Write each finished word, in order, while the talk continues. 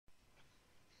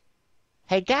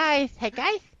Hey guys,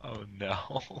 Oh no.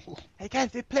 hey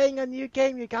guys, we're playing a new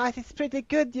game, you guys. It's pretty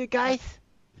good, you guys.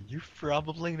 You've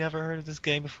probably never heard of this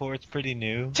game before. It's pretty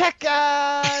new.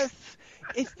 Checkers!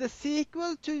 It's the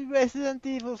sequel to Resident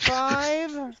Evil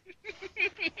 5.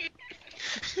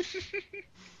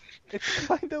 It's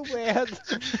kind of weird.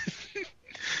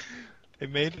 They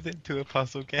made it into a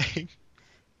puzzle game.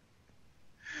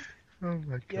 Oh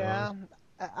my god.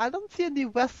 Yeah, I don't see any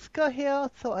Wesker here,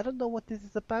 so I don't know what this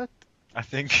is about. I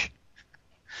think.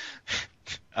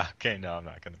 Okay, no, I'm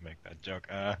not gonna make that joke.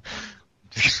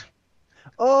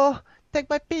 Oh, take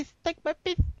my piece, take my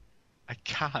piece. I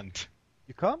can't.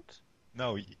 You can't?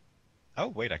 No. Oh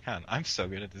wait, I can. I'm so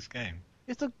good at this game.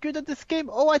 You're so good at this game.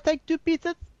 Oh, I take 2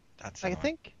 pieces. That's I annoying.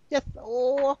 think. Yes.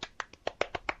 Oh.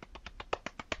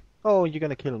 Oh, you're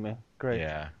gonna kill me. Great.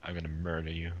 Yeah, I'm gonna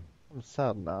murder you I'm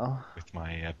sad now. with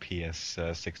my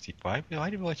PS65. Why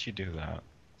did I let you do that?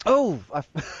 Oh,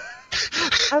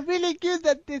 I'm really good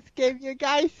at this game, you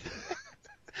guys.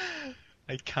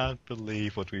 I can't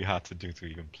believe what we had to do to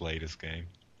even play this game.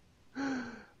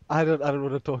 I don't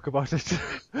want to talk about it.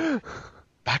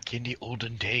 Back in the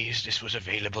olden days, this was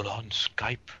available on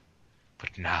Skype,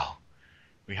 but now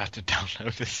we have to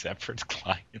download a separate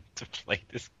client to play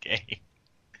this game.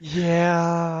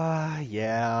 Yeah.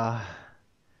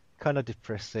 Kind of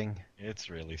depressing.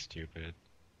 It's really stupid.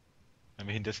 I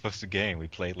mean, this was the game we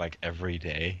played like every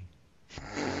day.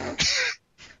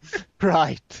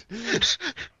 Right.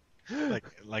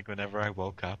 Like whenever I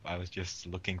woke up, I was just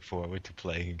looking forward to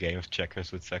playing a game of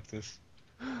checkers with sectors.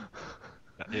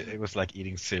 It was like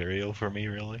eating cereal for me,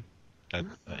 really. It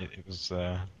was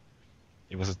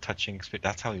a touching experience.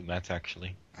 That's how we met,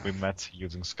 actually. We met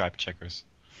using Skype checkers.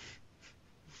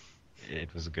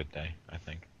 It was a good day, I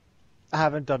think. I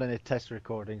haven't done any test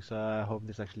recordings, so I hope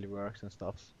this actually works and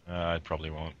stuff. It probably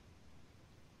won't.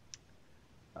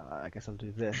 I guess I'll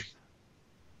do this.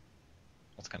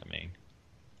 That's kind of mean.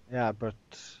 Yeah, but...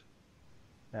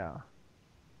 Yeah.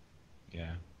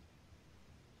 Yeah.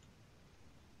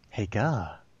 Hey,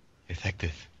 guy.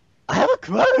 Effective. I have a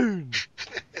clone!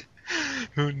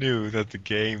 Who knew that the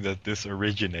game that this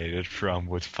originated from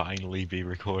would finally be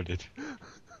recorded?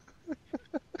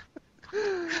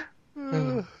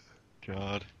 Oh,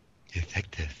 God.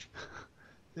 Effective.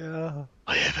 Yeah.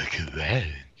 I have a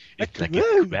Cwown. It's A like a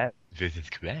Cwown? Cwown versus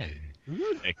Cwown.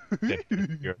 Except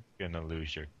that you're gonna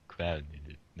lose your Cwown in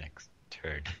the next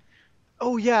turn.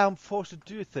 Oh yeah, I'm forced to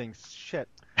do things. Shit.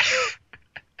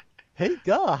 Hey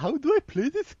guy, how do I play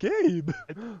this game?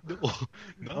 No,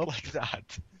 not like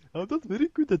that. I'm not very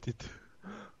good at it.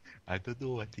 I don't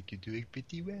know, I think you're doing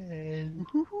pretty well.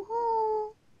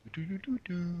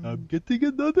 I'm getting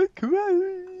another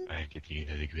crown. I'm getting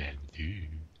another Cwown too.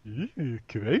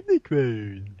 Crowny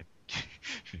crown.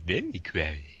 Very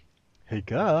Cwown. Hey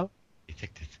guy.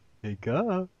 Effective. Hey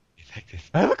guy. Effective.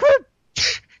 I have a crown!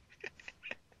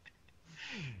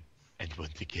 And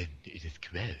once again, it is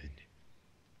Cwown.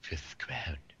 Fifth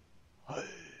Cwown.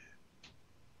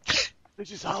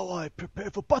 This is how I prepare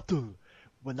for battle.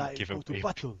 When I Give go to away-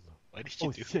 battle. Why did you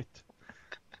Oh do shit.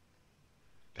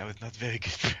 that? Was not very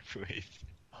good preparation.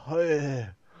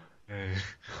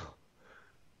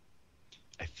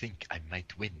 I think I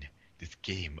might win this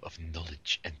game of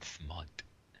knowledge and smart.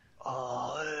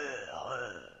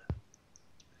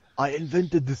 I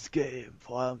invented this game,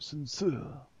 for I am sincere.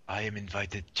 I am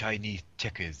invited Chinese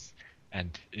checkers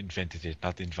and invented it,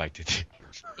 not invited it.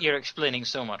 You're explaining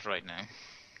so much right now.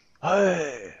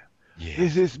 Hey, Yeah.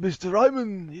 this is Mr.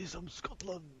 Ryman. He's from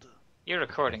Scotland. You're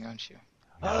recording, aren't you?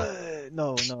 Hey,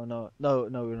 no, we're not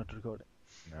recording.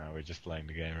 No, we're just playing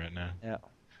the game right now. Yeah.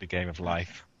 The game of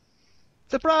life.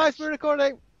 Surprise, we're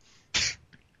recording.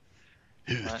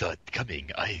 Who Right. thought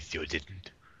coming? I sure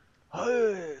didn't.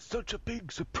 Hey, such a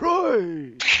big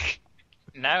surprise.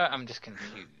 Now I'm just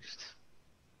confused.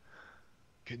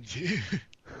 Confused.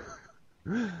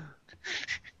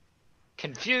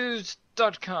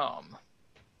 Confused.com.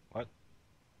 What?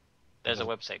 There's a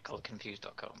website called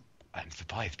confused.com. I'm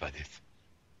surprised by this.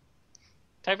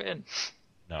 Type it in.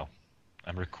 No.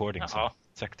 I'm recording some Uh-oh.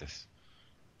 sectors.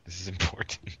 This is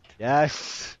important.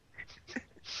 Yes.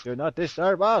 Do not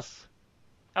disturb us.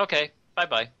 Okay,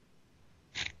 bye-bye.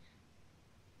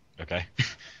 Okay.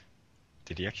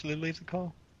 Did he actually leave the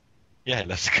call? Yeah,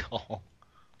 let's call.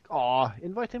 Aw,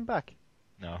 invite him back.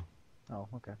 No, Oh,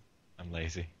 okay. I'm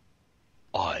lazy.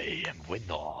 I am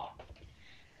winner.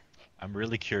 I'm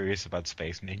really curious about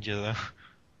Space Ninja though.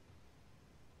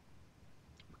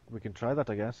 We can try that,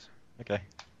 I guess. Okay.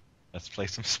 Let's play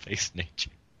some Space Ninja.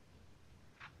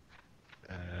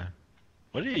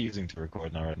 What are you using to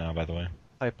record now right now, by the way?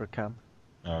 Hypercam.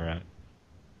 Alright.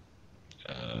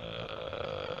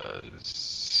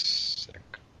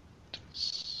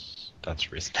 that's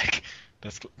Risnik.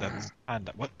 That's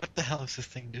Panda. What the hell is this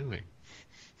thing doing?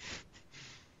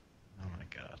 Oh my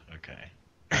god. Okay.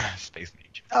 Space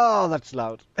Ninja. Oh, that's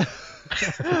loud.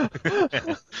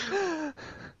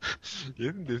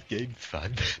 Isn't this game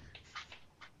fun?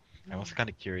 I'm also kind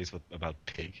of curious about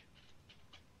Pig.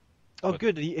 Oh, But-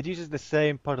 good. It uses the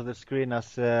same part of the screen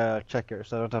as Checker,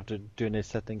 so I don't have to do any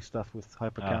setting stuff with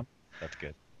Hypercam. That's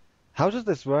good. How does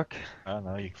this work? I don't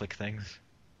know, you click things.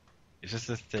 Is this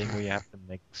this thing where you have to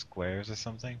make squares or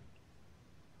something?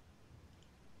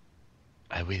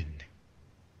 I win.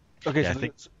 Okay, Yeah, so, I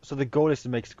think- so the goal is to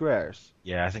make squares.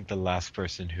 Yeah, I think the last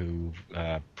person who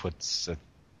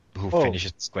who Oh.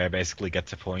 finishes the square basically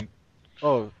gets a point.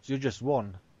 Oh, so you just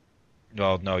won.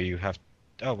 Well, no, you have.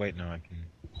 Oh wait, no, I can.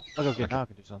 Okay, Okay. now I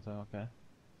can do something. Okay.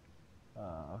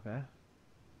 Okay.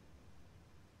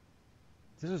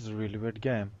 This is a really weird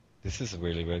game. This is a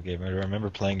really weird game. I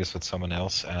remember playing this with someone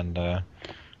else, and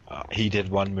he did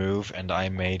one move, and I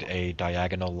made a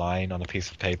diagonal line on a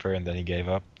piece of paper, and then he gave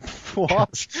up.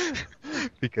 What?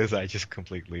 Because I just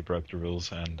completely broke the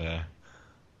rules, and I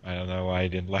don't know why I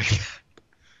didn't like that.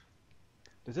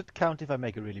 Does it count if I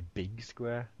make a really big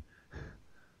square?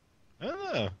 I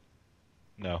don't know.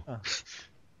 No, Oh.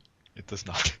 it does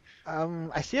not.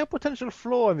 I see a potential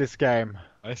flaw in this game.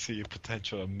 I see a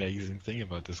potential amazing thing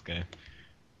about this game.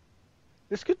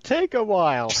 This could take a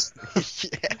while.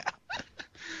 Yeah.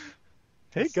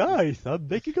 Hey guys, I'm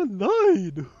making a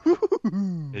line.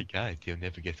 Hey guys, you'll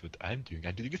never guess what I'm doing.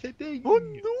 I'm doing the same thing. Oh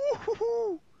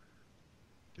no!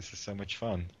 This is so much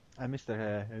fun. I missed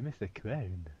the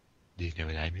Cwown. Do you know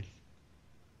what I miss?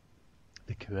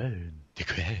 The Cwown. The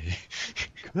Cwown.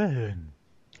 Cwown.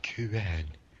 Cwown.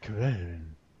 Cwown.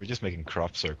 We're just making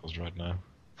crop circles right now.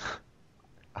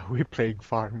 Are we playing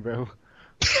Farmville?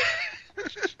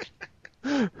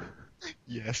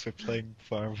 Yes, we're playing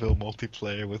Farmville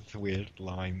multiplayer with weird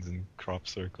lines and crop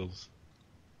circles.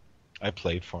 I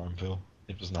played Farmville.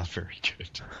 It was not very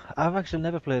good. I've actually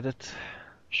never played it.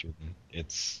 Shouldn't.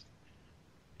 It's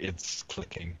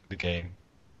clicking the game.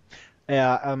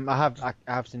 Yeah, I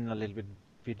have seen a little bit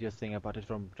video thing about it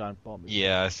from Giant Bomb.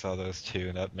 Yeah, I saw those too,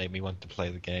 and that made me want to play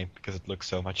the game because it looked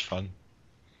so much fun.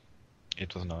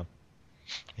 It was not.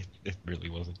 It really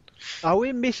wasn't. Are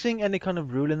we missing any kind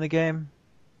of rule in the game?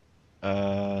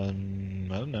 I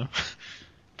don't know.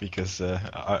 Because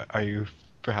are you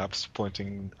perhaps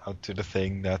pointing out to the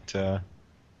thing that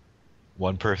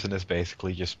one person is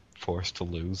basically just forced to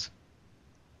lose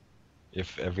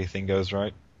if everything goes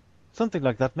right? Something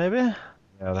like that, maybe?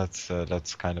 Yeah,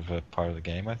 that's kind of a part of the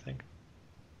game, I think.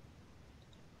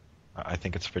 I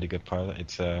think it's a pretty good part of it.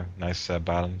 It's a nice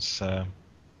balance.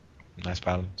 Nice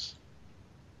balance.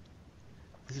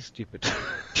 This is stupid.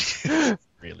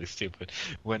 Really stupid.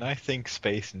 When I think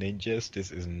Space Ninjas, this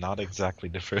is not exactly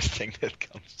the first thing that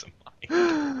comes to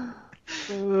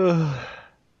mind.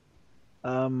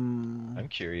 I'm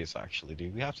curious, actually. Do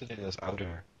we have to do those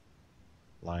outer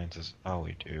lines? Oh,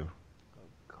 we do. Oh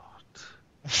god.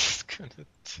 This is gonna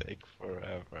take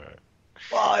forever.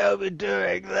 Why are we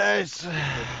doing this?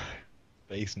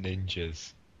 Space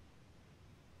Ninjas.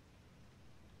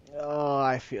 Oh,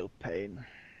 I feel pain.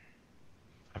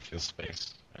 I feel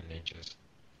space and ninjas.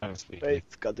 Oh, Space,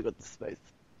 gotta go to space.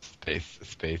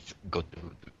 Space, go to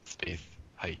space.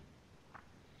 Hi.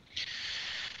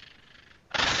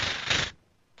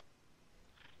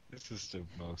 This is the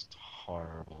most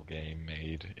horrible game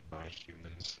made by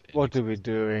humans. What are we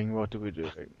doing? What are we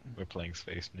doing? We're playing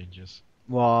Space Ninjas.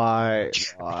 Why?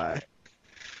 Why?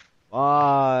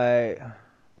 Why?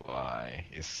 Why?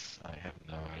 I have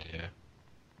no idea.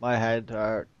 My head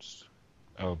hurts.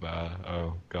 Oh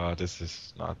god, this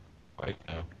is not right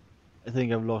now. I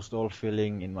think I've lost all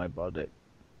feeling in my body.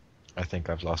 I think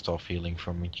I've lost all feeling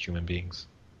from human beings.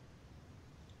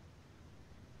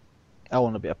 I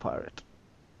want to be a pirate.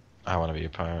 I want to be a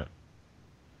pirate.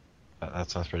 That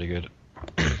sounds pretty good.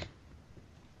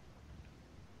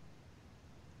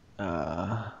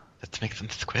 Let's make some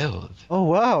squills. Oh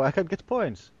wow, I can get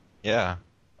points. Yeah.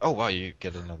 Oh wow, you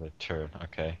get another turn.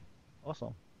 Okay.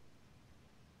 Awesome.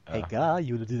 Uh, Hey guy,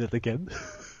 you wanna do that again?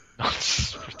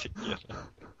 That's ridiculous.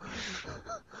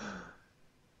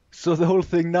 So the whole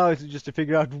thing now is just to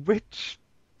figure out which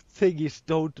thingies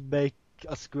don't make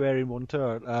a square in one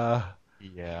turn.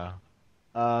 Yeah.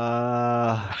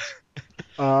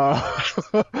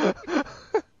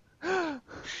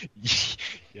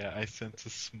 Yeah, I sense a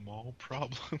small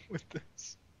problem with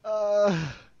this.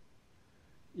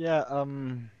 Yeah,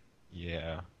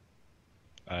 Yeah.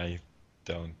 I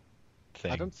don't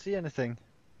think. I don't see anything.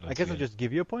 I Let's guess I'll get- just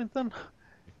give you a point then.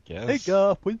 Guess. Hey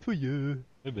guy, point for you.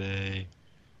 Bye-bye.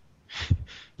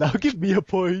 Now give me a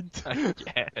point.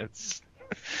 Yes.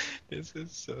 This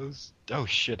is so... Oh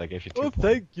shit, I gave you 2 Oh, points.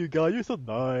 thank you, guy. You're so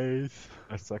nice.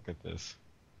 I suck at this.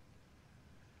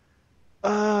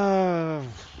 Uh,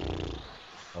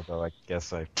 Although I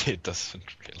guess it doesn't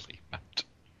really matter.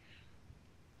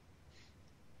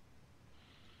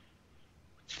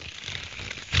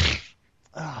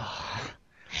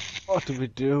 what are we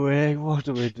doing? What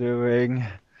are we doing?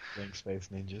 Playing Space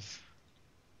Ninjas.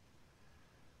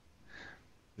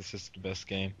 This is the best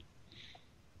game.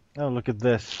 Oh, look at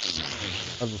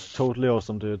this. That was totally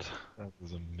awesome, dude. That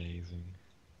was amazing.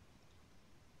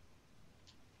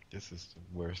 This is the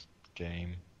worst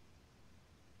game.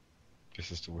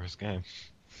 This is the worst game.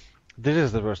 This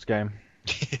is the worst game.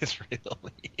 It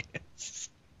really is.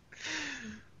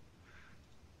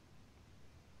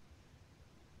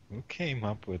 Who came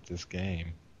up with this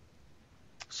game?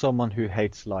 Someone who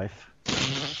hates life.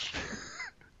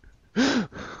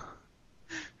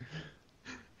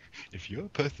 If you're a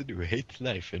person who hates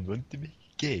life and wants to make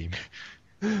a game,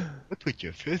 what would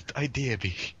your first idea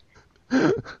be?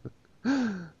 Oh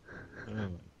my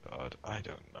god, I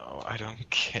don't know. I don't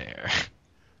care.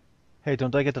 Hey,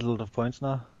 don't I get a lot of points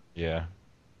now? Yeah.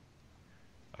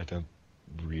 I don't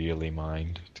really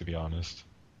mind, to be honest.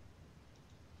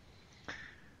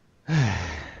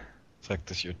 It's like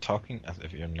this, you're talking as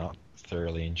if you're not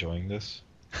thoroughly enjoying this.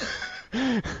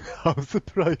 How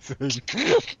surprising.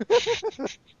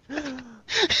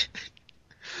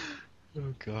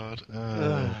 Oh god.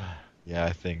 Yeah,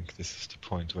 I think this is the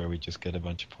point where we just get a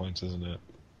bunch of points, isn't it?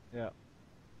 Yeah.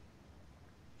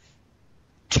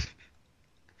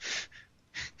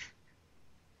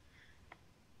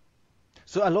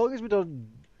 So as long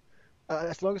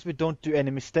as we don't do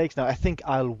any mistakes now, I think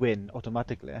I'll win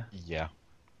automatically. Yeah.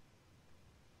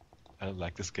 I don't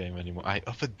like this game anymore. I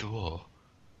up a door.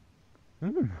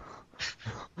 Hmm.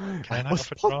 Can I was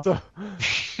off a draw? Potter.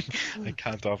 I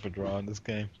can't off a draw in this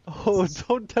game. Oh,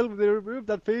 don't tell me they removed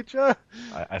that feature.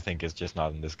 I think it's just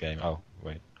not in this game. Oh,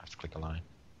 wait. I have to click a line.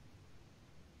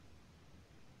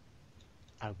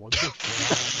 I want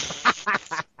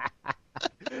this.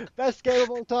 Best game of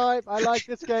all time. I like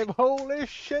this game. Holy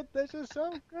shit, this is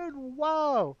so good.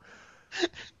 Wow.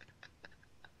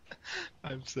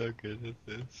 I'm so good at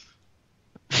this.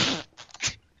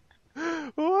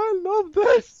 Oh, I love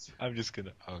this. I'm just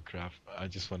gonna... Oh crap. I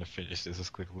just want to finish this as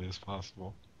quickly as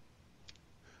possible.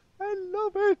 I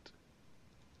love it.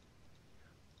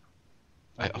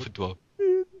 I off a door.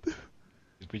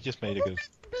 We just made a good... It's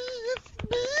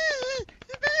me,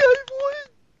 I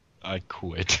won. I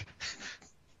quit.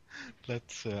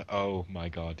 Let's... oh my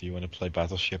god. Do you want to play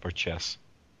Battleship or chess?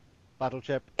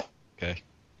 Battleship. Okay.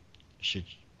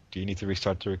 Do you need to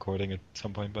restart the recording at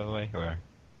some point, by the way? Or...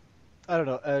 I don't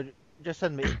know. Just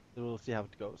send me. We'll see how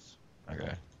it goes.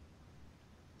 Okay.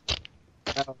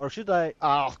 Or should I?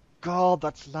 Oh god,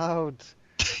 that's loud.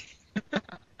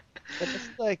 Let's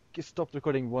like stop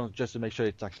recording once just to make sure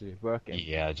it's actually working.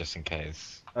 Yeah, just in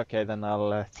case. Okay, then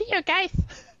I'll see you guys.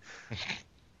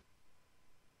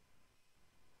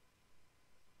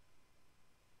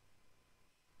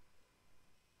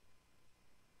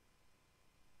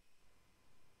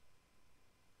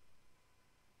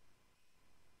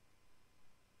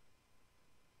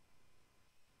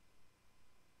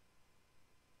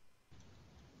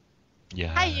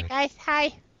 Yeah. Hi, you guys.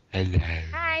 Hi. Hello.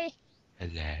 Hi.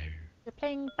 Hello. We're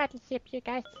playing Battleship, you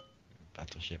guys.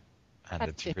 Battleship. And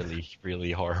Battleship. it's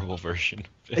really horrible version.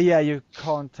 Yeah, you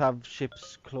can't have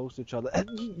ships close to each other. And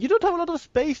you don't have a lot of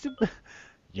space to...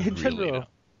 You in really general.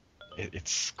 don't.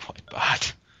 It's quite bad.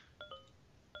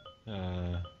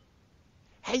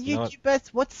 Hey, You know what? YouTubers,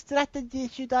 what strategy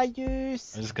should I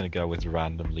use? I'm just gonna go with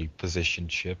randomly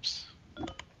positioned ships.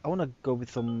 I want to go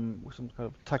with some kind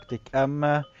of tactic. How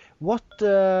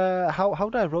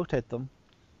do I rotate them?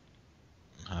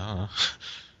 Ah.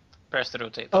 Press the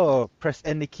rotate. Oh, press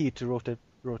any key to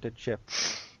rotate ship.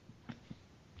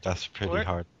 That's pretty Or-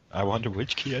 hard. I wonder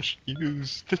which key I should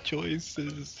use. The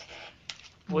choices.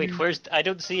 Wait, where's... I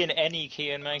don't see an any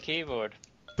key on my keyboard.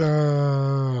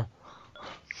 I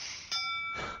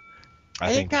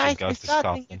Hey, think guys, we should we're go to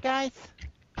starting, you Scotland. guys.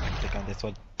 Click on this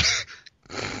one.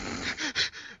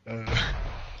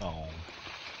 Oh.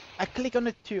 I click on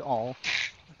it too. Oh.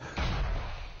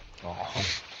 Oh.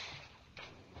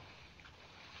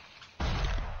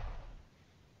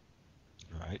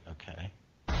 Right, okay.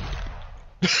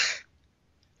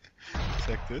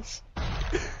 Check this.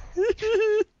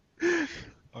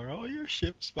 Are all your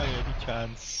ships by any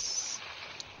chance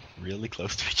really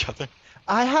close to each other?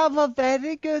 I have a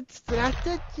very good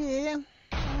strategy.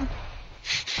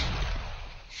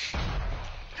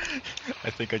 I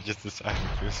think I just decided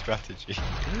your strategy.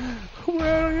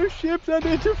 Where are your ships? I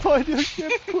need to find your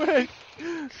ship quick!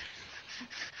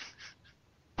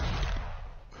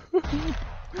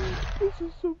 This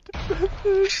is so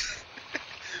depressing.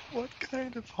 What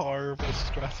kind of horrible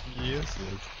strategy is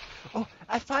this? Oh,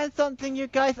 I find something, you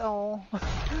guys. Oh.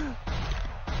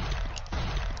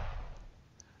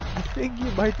 I think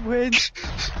you might win.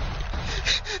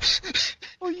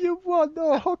 Oh, you won.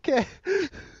 Oh, okay.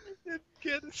 Didn't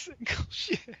get a single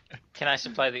shit. Can I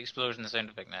supply the explosion sound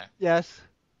effect now? Yes.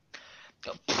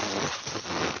 Go.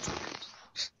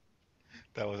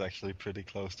 That was actually pretty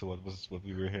close to what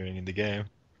we were hearing in the game.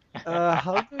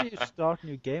 How do you start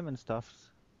new game and stuff?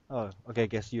 Oh, okay. I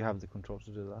guess you have the controls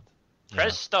to do that.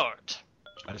 Press start.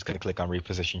 I'm just gonna click on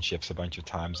reposition ships a bunch of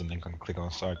times and then click on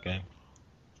start game.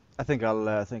 I think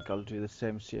I'll do the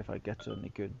same. See if I get to any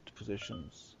good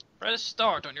positions. Press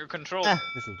start on your controller.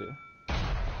 This'll do.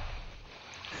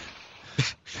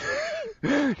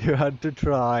 You had to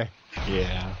try.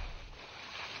 Yeah.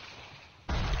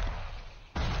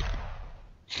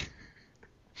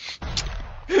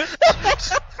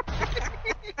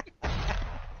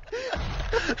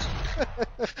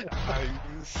 Are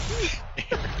you serious?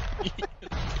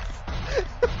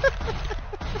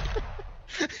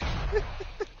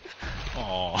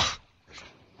 Aw.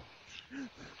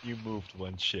 You moved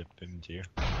one ship, didn't you?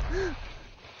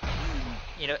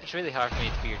 You know, it's really hard for me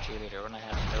to be your cheerleader when I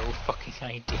have no fucking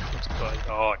idea what's going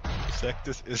on.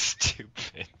 Sectus is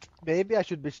stupid. Maybe I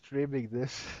should be streaming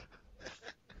this.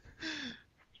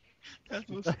 That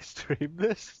was... Should I stream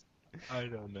this? I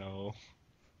don't know.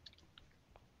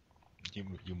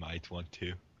 You might want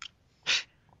to.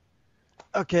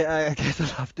 Okay, I guess I'll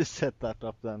have to set that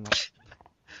up then.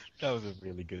 That was a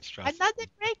really good strategy. Another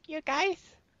break, you guys.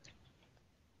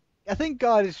 I think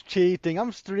God is cheating.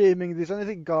 I'm streaming this, and I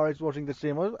think Gar is watching the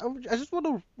stream. I just want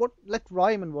to let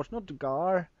Ryman watch, not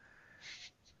Gar.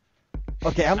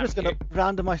 Okay, I'm just gonna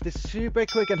randomize this super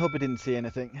quick and hope he didn't see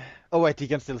anything. Oh wait, he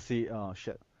can still see. Oh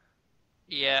shit.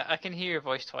 Yeah, I can hear your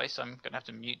voice twice, so I'm gonna have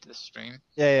to mute the stream.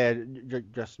 Yeah,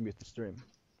 just mute the stream.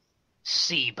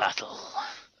 Sea battle.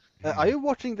 Are you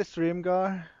watching the stream,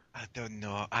 Gar? I don't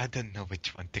know. I don't know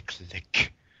which one to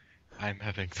click. I'm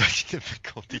having such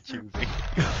difficulty choosing.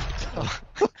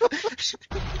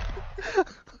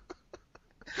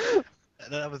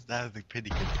 That was a pretty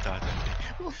good start, I think.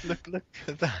 Oh, look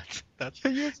at that. That's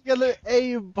You're using an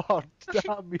aimbot,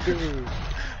 damn you!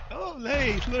 Oh,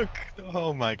 hey, look!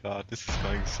 Oh my god, this is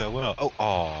going so well.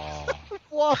 Oh.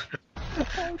 What?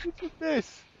 How did you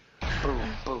miss?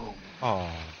 Boom, boom. Oh.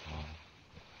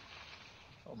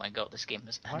 Oh my god, this game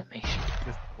has animation.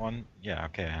 Just one? Yeah,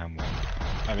 okay, I am one.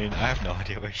 I mean, I have no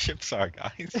idea where ships are,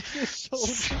 guys. This is so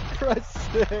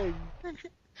depressing.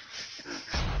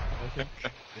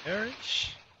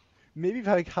 There-ish? Maybe if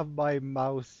I have my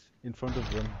mouse in front of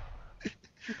them.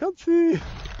 You can't see.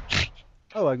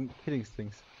 Oh, I'm hitting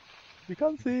things. You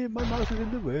can't see, my mouse is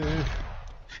in the way.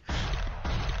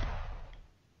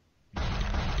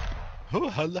 Oh,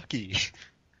 how lucky.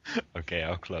 Okay,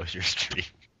 I'll close your stream.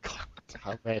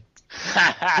 Damn it.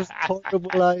 Just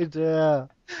horrible idea.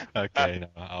 Okay, no,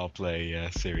 I'll play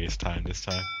serious time this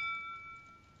time.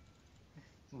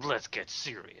 Let's get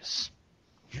serious.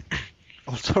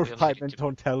 Also, Feels like Ryman, it-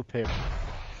 don't help him.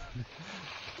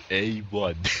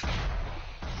 A1.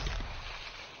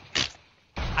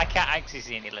 I can't actually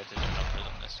see any letters or numbers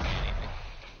on this screen anyway.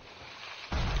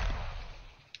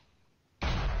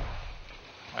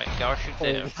 Right, Gar, shoot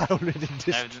there. Oh, I already Now,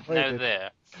 destroyed now it.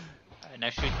 there. Now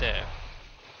shoot there.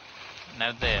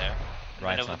 Now there.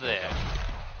 Right, Right over not there.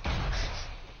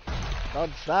 God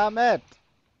damn it!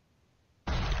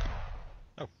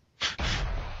 Oh.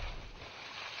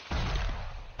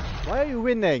 Why are you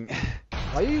winning?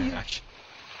 Why are you...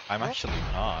 I'm actually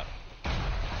not.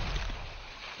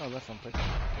 Oh, that's something.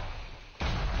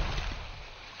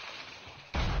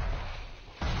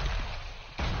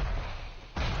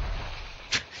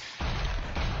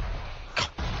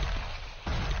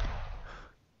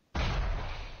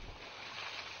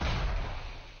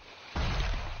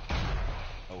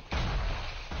 Oh.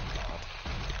 God.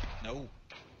 No.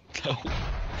 No. Oh.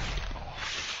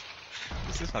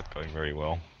 This is not going very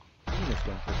well. I think it's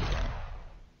going pretty well.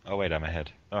 Oh wait, I'm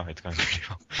ahead. Oh, it's going pretty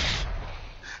well.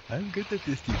 I'm good at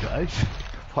this, you guys.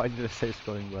 Why did I say it's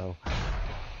going well?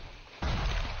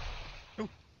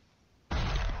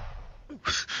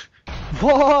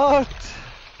 What?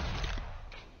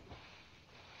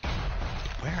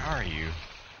 Where are you?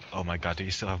 Oh my god, do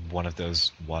you still have one of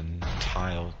those one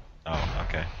tile? Oh,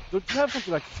 okay. Don't you have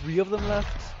something like 3 of them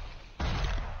left?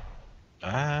 Oh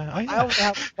I yeah. only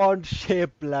have 1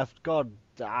 ship left, god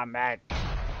damn it.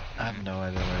 I have no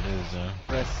idea where it is though.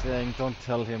 Pressing. Don't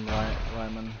tell him,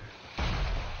 Ryman.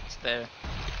 It's there.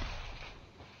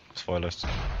 Spoilers.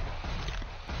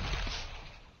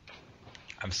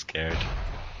 I'm scared.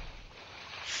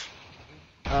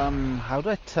 How do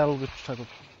I tell which type of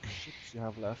ships you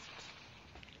have left?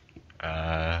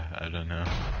 I don't know.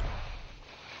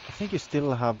 I think you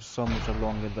still have some which are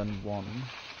longer than one.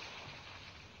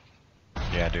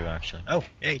 Yeah, I do actually. Oh,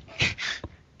 hey!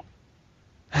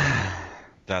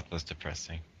 That was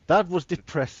depressing. That was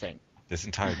depressing. This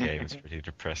entire game is pretty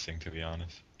depressing, to be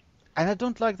honest. And I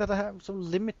don't like that I have so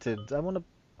limited. I want to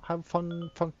have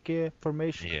fun, funky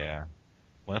formation. Yeah.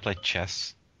 Wanna play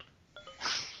chess?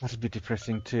 That'd be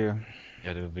depressing too.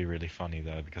 Yeah, it would be really funny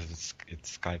though, because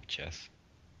it's Skype chess.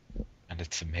 And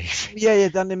it's amazing. Yeah,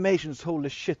 the animations. Holy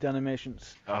shit, the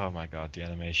animations. Oh my god, the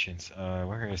animations.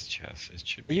 Where is chess? It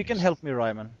should be. You can help me,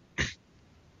 Ryman.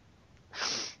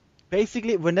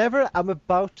 Basically, whenever I'm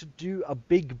about to do a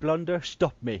big blunder,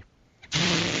 stop me.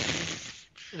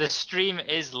 The stream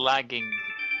is lagging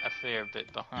a fair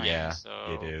bit behind. Yeah, so...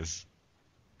 it is.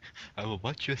 I will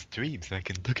watch your stream so I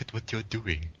can look at what you're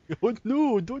doing. Oh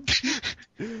no, don't.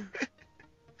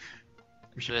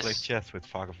 We should play chess with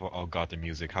Fog. Oh god, the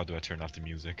music. How do I turn off the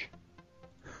music?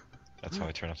 That's how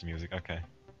I turn off the music. Okay.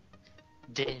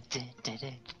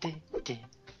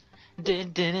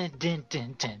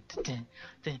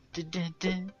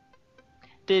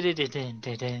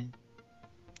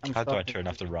 How do I turn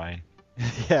off the Ryan?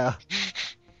 Yeah.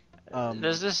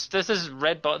 There's this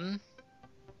red button.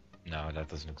 No, that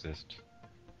doesn't exist.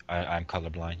 I'm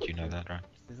colorblind. You know that, right?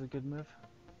 Is this a good move?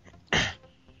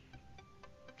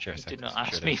 Sure. You did not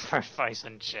ask me for advice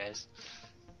on chess.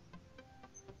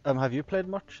 Have you played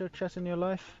much chess in your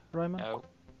life, Ryman? No.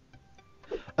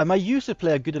 I used to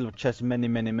play a good deal of chess many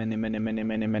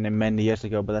years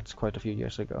ago, but that's quite a few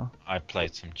years ago. I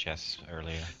played some chess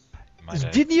earlier. In my day.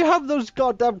 Didn't you have those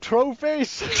goddamn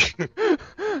trophies? A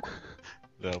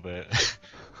little bit.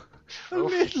 A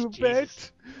little Jesus.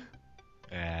 bit.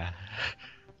 Yeah.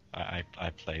 I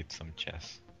played some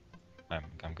chess. I'm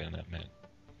gonna admit.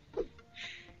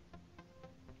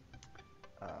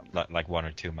 Like one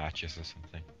or two matches or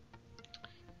something.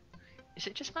 Is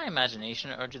it just my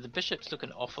imagination, or do the bishops look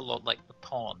an awful lot like the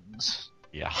pawns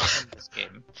Yeah. in this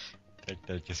game?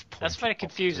 They're just pointy. That's very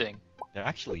confusing. They're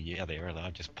actually, yeah, they are.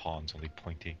 They're just pawns, only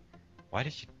pointy. Why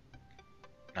did you...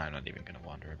 No, I'm not even gonna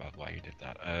wonder about why you did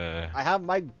that. I have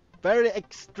my very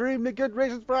extremely good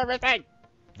reasons for everything.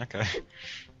 Okay.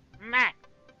 Meh.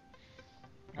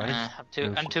 Why did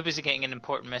you- I'm too busy getting an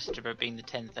important message about being the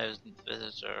 10,000th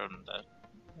visitor on the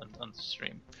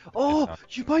stream. Oh,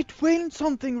 you might win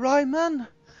something, Ryman.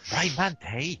 Ryman,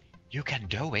 hey, you can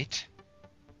do it.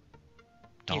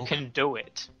 You can do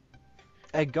it.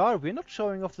 Gar, we're not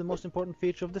showing off the most important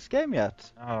feature of this game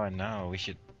yet. Oh no, we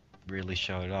should really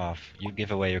show it off. You give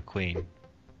away your queen.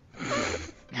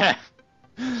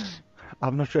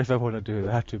 I'm not sure if I want to do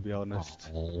that, to be honest.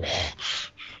 Oh.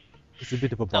 It's a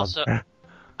bit of a Also, bother.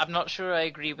 I'm not sure I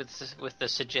agree with the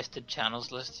suggested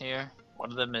channels list here. One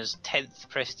of them is 10th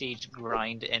Prestige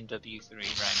Grind NW3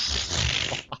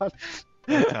 rank.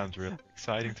 That sounds really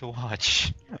exciting to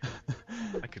watch.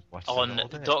 I could watch that On all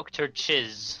day. Dr.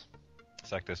 Chiz.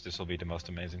 Sectus, this will be the most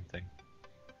amazing thing.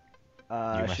 You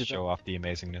must Should show off the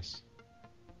amazingness.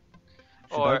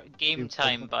 Or I Game do-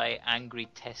 Time by Angry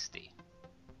Testy.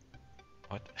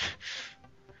 What?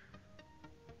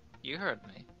 You heard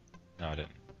me. No, I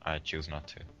didn't. I choose not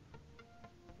to.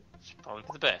 It's probably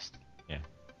for the best.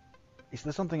 Is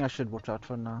there something I should watch out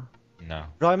for now? No.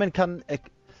 Ryman, can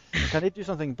it do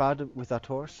something bad with that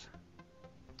horse?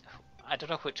 I don't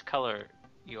know which color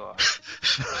you are.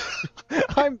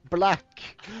 I'm black.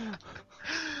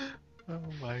 Oh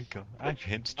my god. I've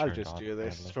hints I'll turned just on, do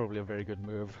this. It's apparently. probably a very good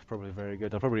move. Probably very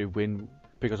good. I'll probably win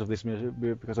because of this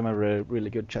move because I'm a really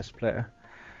good chess player.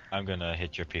 I'm gonna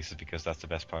hit your pieces because that's the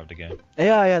best part of the game.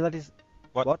 Yeah, that is.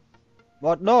 What?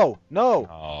 What? No!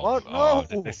 Oh, What? oh, No!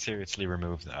 did they seriously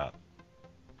remove that?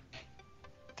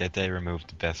 Did they remove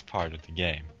the best part of the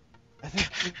game? I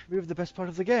think we moved the best part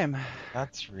of the game.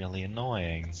 That's really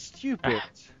annoying. Stupid.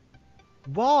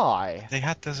 Why? They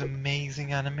had those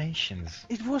amazing animations.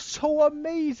 It was so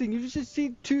amazing. You just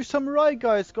see two samurai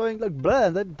guys going like blah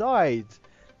and then died.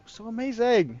 It was so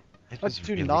amazing. It Like was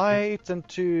two really knights and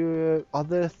two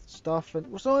other stuff, and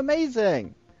it was so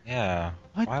amazing. good. Yeah.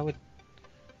 What? Why would...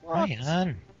 What?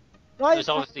 Ryan, It was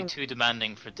obviously too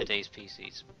demanding for today's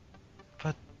PCs.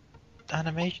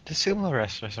 animation... The sumo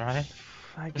wrestlers, Ryan.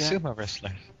 I The guess. sumo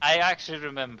wrestlers. I actually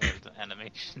remember the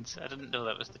animations. I didn't know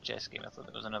that was the chess game. I thought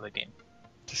that was another game.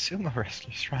 The sumo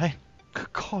wrestlers, Ryan.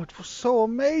 God, it was so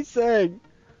amazing.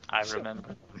 I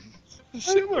remember.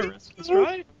 Sewer restless,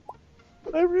 right?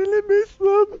 I really miss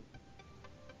them.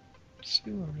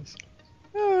 Sewer restless.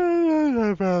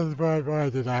 Why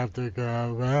did I have to go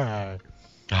away?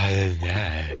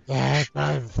 That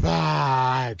was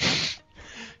sad.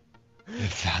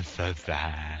 It sounds so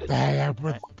sad. That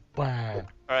was bad.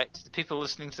 Alright, to the people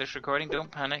listening to this recording, don't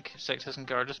panic. Sectors and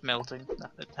guard is melting.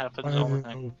 That happens all the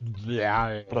time.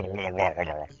 Yeah.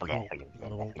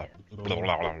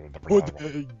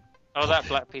 Oh, that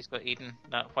black piece got eaten.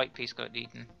 That white piece got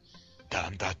eaten.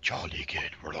 Damn that jolly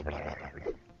kid.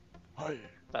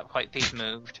 That white piece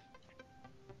moved.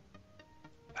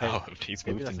 Oh, he's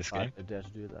Maybe moved in that's this a bad game. idea to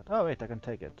do that. Oh wait, I can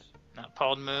take it. That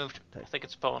pawn moved. I think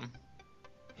it's a pawn.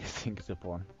 You think it's a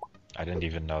pawn? I didn't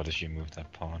even notice you moved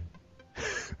that pawn.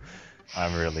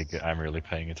 I'm really good. I'm really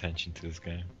paying attention to this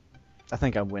game. I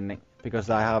think I'm winning because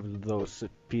I have those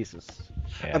pieces.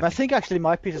 Yeah, I think actually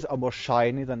my pieces are more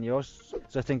shiny than yours,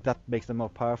 so I think that makes them more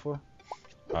powerful.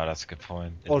 Oh, that's a good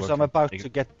point. It Also, looked I'm about like- to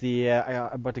get the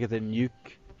I'm about to get the nuke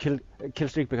kill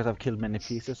streak because I've killed many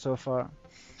pieces so far.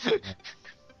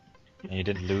 And you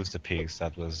didn't lose the piece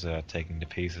that was taking the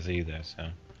pieces either, so.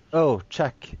 Oh,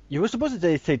 check. You were supposed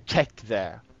to say check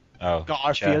there. Oh,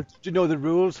 Garfield, do you know the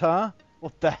rules, huh?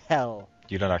 What the hell?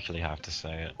 you don't actually have to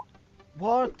say it.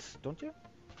 What? Don't you?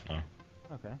 No.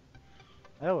 Okay.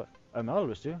 I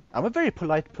always do. I'm a very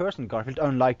polite person, Garfield,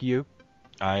 unlike you.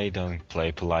 I don't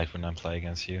play polite when I play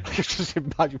against you. Just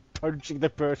imagine punching the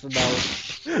person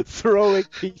out, throwing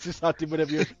pieces at him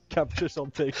whenever you capture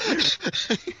something.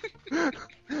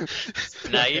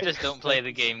 Nah, you just don't play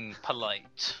the game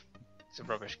polite. It's a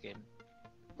rubbish game.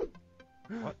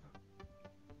 What?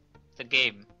 The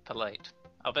game, polite.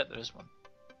 I'll bet there is one.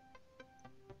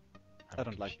 I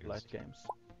don't like confused. polite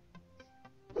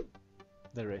games.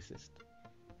 They're racist.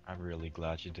 I'm really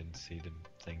glad you didn't see the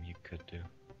thing you could do.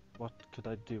 What could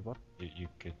I do? What? You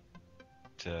could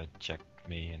check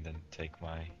me and then take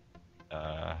my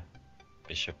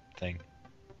bishop thing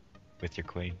with your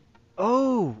queen.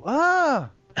 Oh! Ah!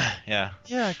 Yeah.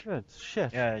 Yeah, good.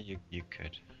 Shit. Yeah, you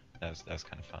could. That's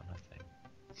kind of fun, I think.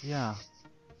 Yeah.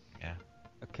 Yeah.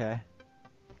 Okay.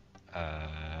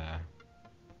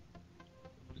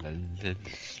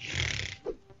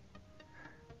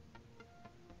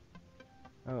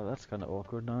 Oh, that's kind of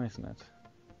awkward now, isn't it?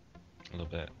 A little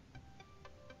bit.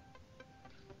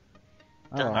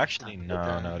 Oh, Actually,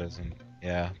 no, it isn't.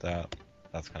 Yeah,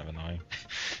 that's kind of annoying.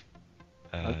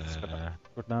 That's kinda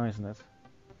awkward now, isn't it?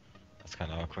 That's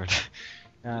kind of awkward.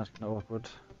 Yeah, it's kind of awkward.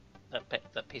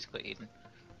 That piece got eaten.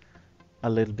 A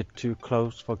little bit too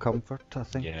close for comfort, I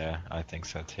think. Yeah, I think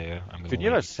so too. I'm Could gonna you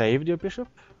have leave. saved your bishop?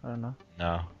 I don't know.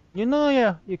 No. You know,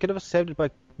 yeah, you could have saved it by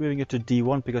moving it to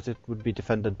d1 because it would be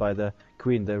defended by the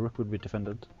queen. The rook would be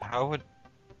defended. How would?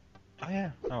 Oh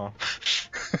yeah. Oh.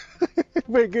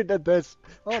 We're good at this.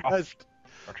 Oh, that's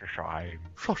Such a shame.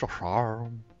 such a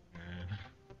charm. Yeah.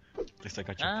 At least I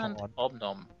got your And pawn.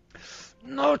 Omnom.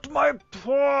 Not my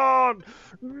pawn!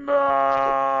 No!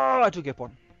 I took your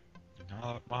pawn.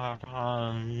 Not my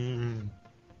pawn.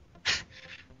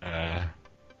 I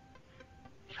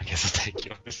guess I'll take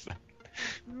yours then.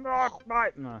 Not my.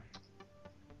 No.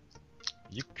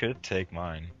 You could take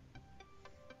mine.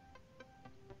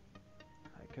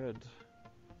 I could.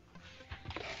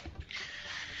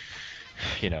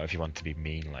 You know, if you want to be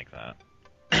mean like that.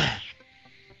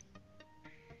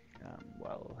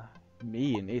 Well,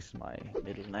 mean is my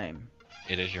middle name.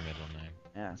 It is your middle name.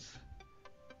 Yes.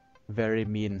 Very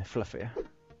mean, Fluffy.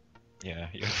 Yeah,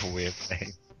 you have a weird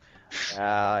name.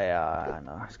 Yeah, I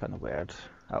know. It's kind of weird.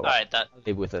 Oh, well, Alright, that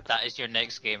live with it. is your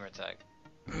next gamer tag.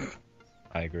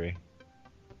 I agree.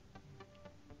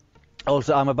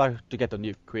 Also, I'm about to get a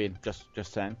new queen. Just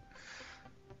saying.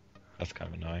 That's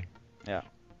kind of annoying.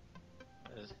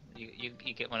 You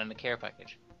get one in the care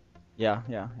package. Yeah.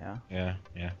 Yeah.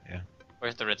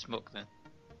 Where's the red smoke then?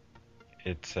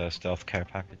 It's a stealth care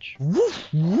package. Woof,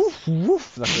 woof,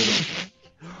 woof. That's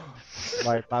really...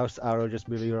 My mouse arrow just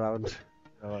moving around.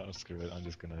 Oh, screw it. I'm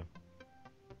just gonna.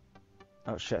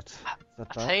 Oh shit. Is that I'll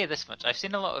tell bad? you this much, I've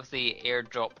seen a lot of the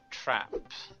airdrop trap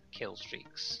kill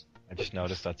streaks. I just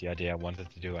noticed that the idea I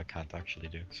wanted to do, I can't actually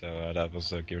do. So that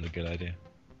was a really good idea.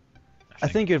 I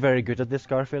think you're very good at this,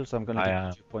 Garfield, so I'm gonna I give am.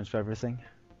 you 2 points for everything.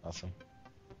 Awesome.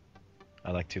 I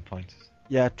like 2 points.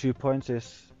 Yeah, 2 points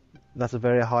is... That's a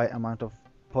very high amount of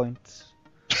points.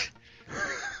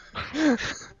 Well,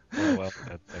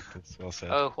 that's well said.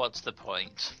 Oh, what's the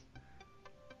point?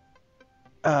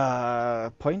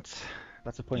 Points?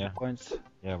 That's a point Yeah. of points.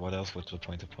 Yeah, what else would the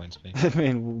point of points be? I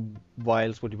mean, why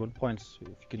else would you want points? If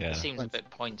you can Yeah. It get seems points. a bit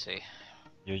pointy.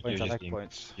 You're Points, I just like being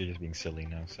points. you're just being silly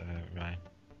now, so right.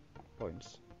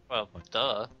 Points. Well,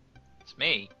 duh. It's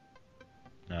me.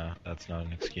 No, that's not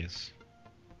an excuse.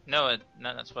 No,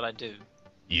 that's what I do.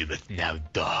 You must now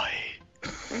die.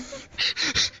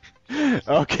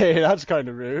 Okay, that's kind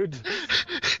of rude.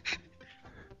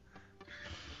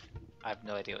 I have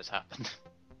no idea what's happened.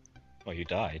 Well, you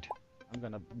died. I'm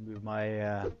gonna move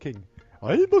my king.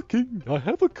 I'm a king. I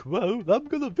have a crown. I'm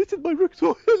gonna visit my rooks.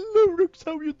 Oh, hello, rooks.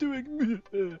 How you doing?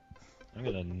 I'm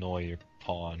gonna annoy your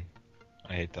pawn.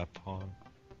 I hate that pawn.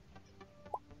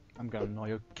 I'm gonna annoy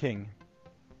your king.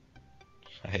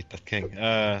 I hate that king.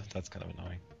 That's kind of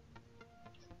annoying.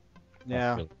 Yeah,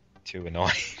 Not really too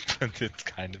annoying, but it's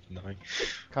kind of annoying.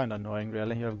 kind of annoying,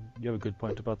 really. You have a good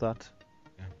point about that.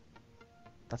 Yeah.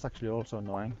 That's actually also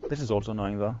annoying. This is also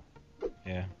annoying, though.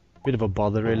 Yeah. Bit of a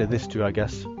bother, really. This too, I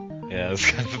guess. Yeah, it's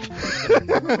kind of.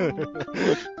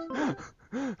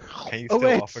 Can you Oh, still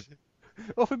wait. offer?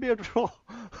 Offer me a draw.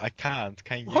 I can't.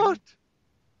 Can you? What?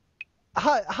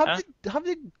 Have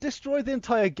they destroyed the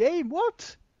entire game?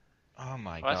 What? Oh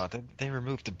my What? god! They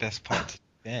removed the best part of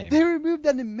the game. They removed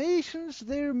animations.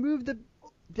 They removed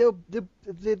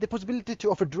the possibility to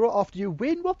offer draw after you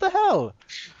win. What the hell?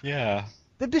 Yeah.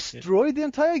 They've destroyed the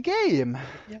entire game.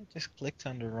 Yeah, just clicked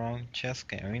on the wrong chess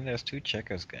game. I mean, there's 2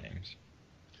 checkers games.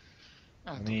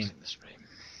 I'm mean- losing the stream.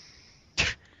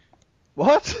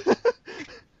 What? I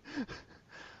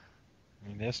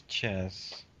mean, there's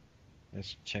chess,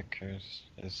 there's checkers,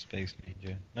 there's Space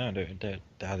Ninja. No,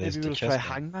 that is Maybe the we'll chess try game.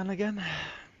 Hangman again.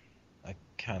 I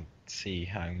can't see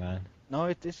Hangman. No,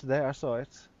 it is there. I saw it.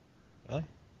 Really?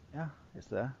 Yeah, it's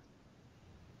there.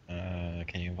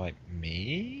 Can you invite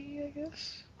me, I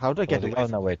guess? How do I get away? Oh,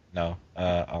 no, wait, no.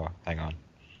 Oh, hang on.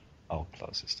 I'll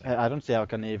close this thing. I don't see how I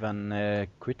can even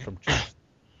quit from chess.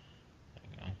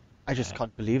 Hang on. I just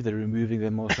can't believe they're removing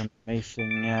the most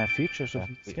amazing features of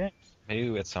this game.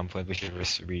 Maybe at some point we should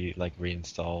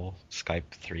reinstall Skype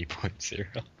 3.0.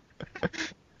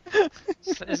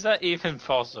 Is that even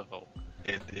possible?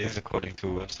 It is according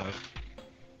to a website.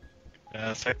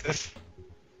 It's like this.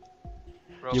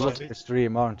 You Robot? watch the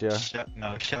stream, aren't you?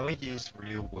 No, shall we use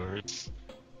real words?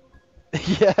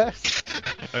 Yes.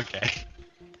 Okay.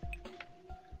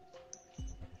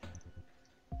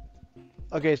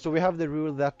 Okay, so we have the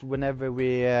rule that whenever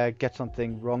we get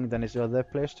something wrong, then it's the other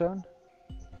player's turn.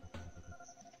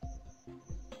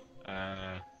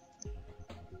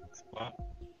 Well,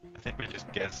 I think we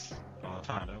just guess all the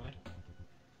time, don't we?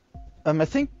 I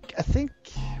think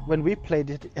when we played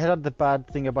it, it had the bad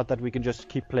thing about that we can just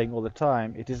keep playing all the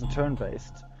time. It isn't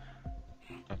turn-based.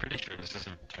 I'm pretty sure this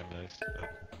isn't turn-based, but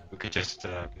we could just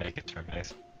make it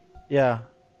turn-based. Yeah.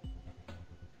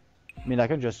 I mean, I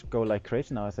can just go like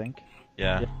crazy now, I think.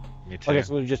 Yeah, Yeah. me too. Okay,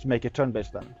 so we'll just make it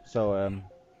turn-based then. So,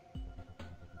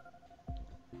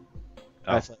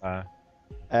 Oh,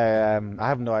 I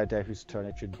have no idea whose turn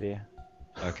it should be.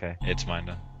 okay, it's mine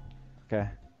then. Okay.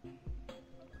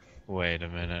 Wait a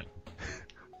minute.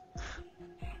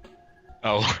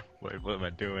 Oh, wait, what am I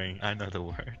doing? I know the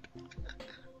word.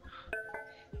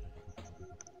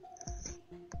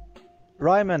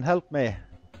 Ryman, help me.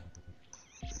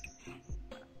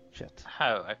 Shit.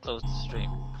 How? I closed the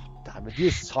stream. Damn it, you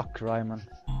suck, Ryman.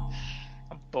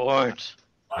 I'm bored.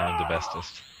 I'm the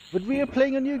bestest. But we are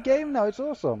playing a new game now, it's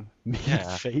awesome.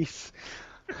 Yeah. Face.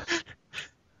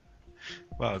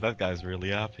 Wow, that guy's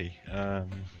really happy.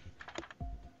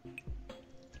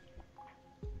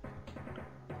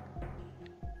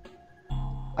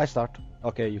 I start.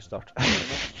 Okay, you start.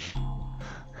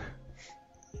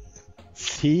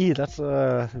 See, that's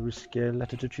a risky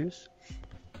letter to choose.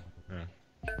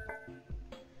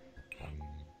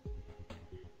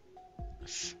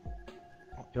 S-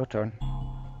 Your turn.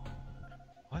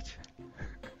 What?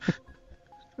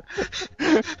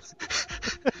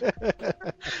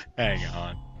 Hang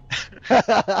on.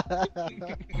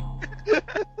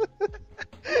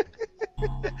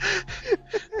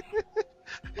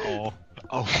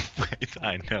 Oh, wait,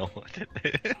 I know what it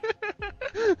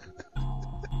is.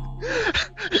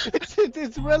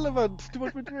 It's relevant to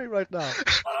what we're doing right now.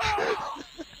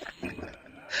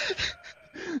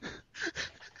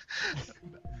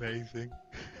 Amazing.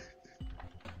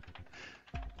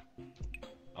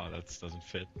 Oh, that doesn't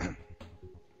fit.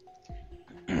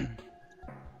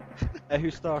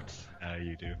 Who starts?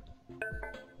 You do.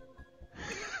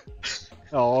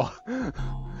 Oh.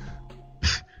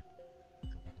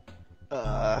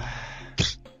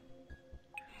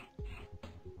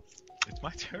 It's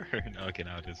my turn. Okay,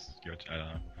 now it is your turn. I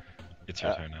don't know. It's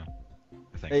your turn now.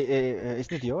 I think.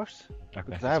 Isn't it yours? Okay,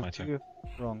 Because it's I my have turn. 2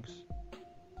 wrongs.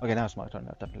 Okay, now it's my turn.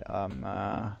 Definitely.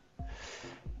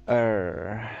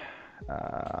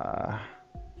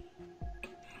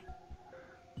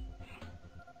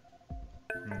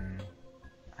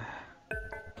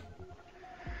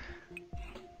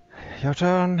 Your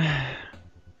turn.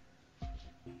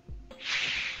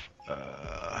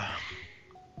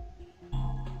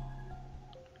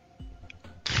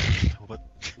 What?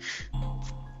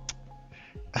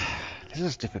 This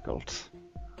is difficult.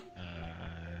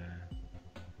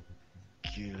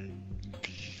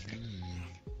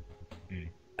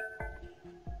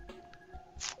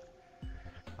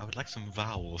 I would like some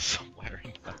vowels somewhere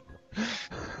in that.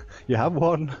 You have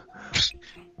one.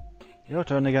 Your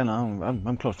turn again.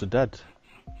 I'm close to dead.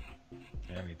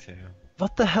 Yeah, me too.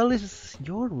 What the hell is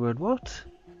your word? What?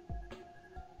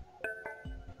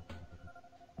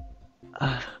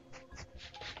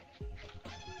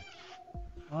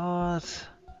 What?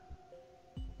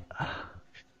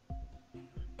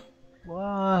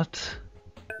 What?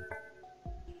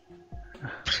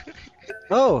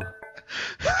 Oh!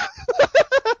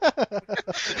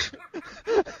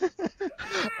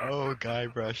 Oh,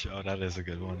 Guybrush. Oh, that is a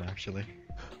good one, actually.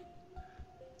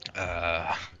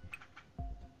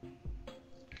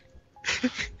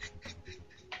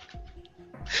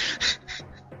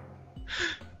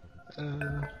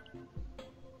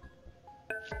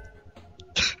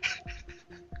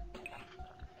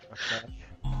 Okay.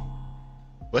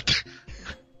 What?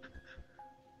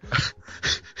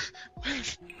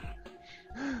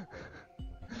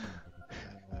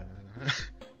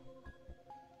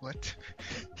 What?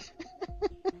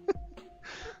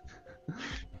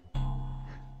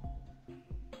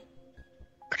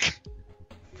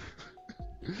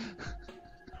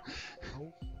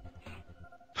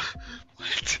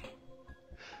 What?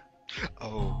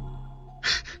 Oh.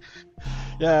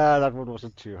 Yeah, that one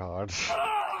wasn't too hard.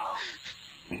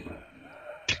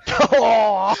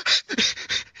 Oh!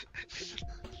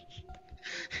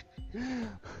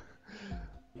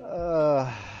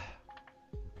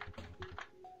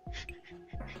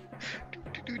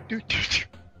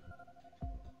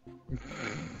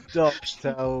 Don't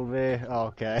tell me.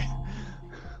 Okay.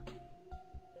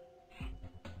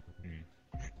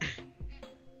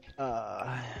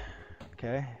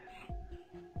 Okay.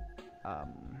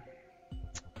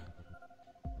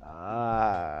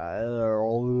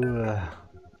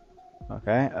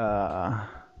 Okay.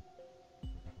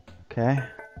 Okay.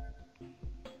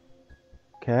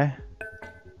 Okay.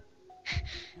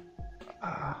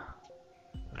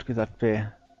 What could that be?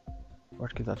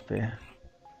 What could that be?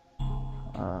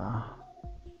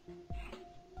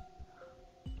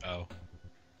 Oh.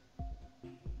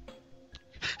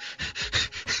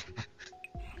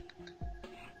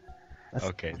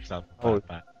 Okay, it's not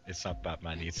Batman. It's not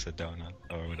Batman eats a donut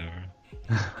or whatever.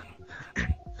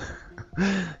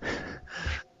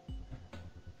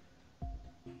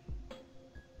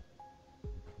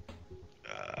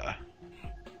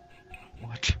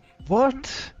 What?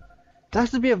 What? There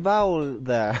has to be a vowel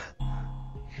there.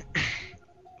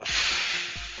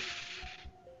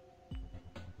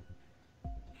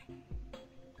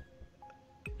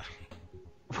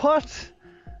 What?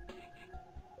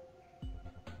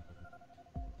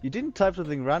 You didn't type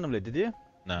something randomly, did you?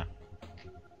 No.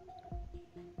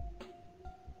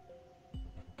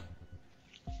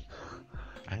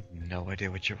 I have no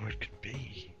idea what your word could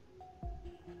be.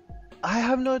 I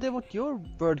have no idea what your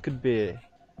word could be.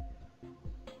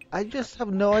 I just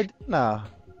have no idea now.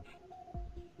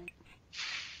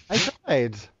 I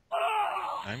tried.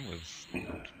 I'm with.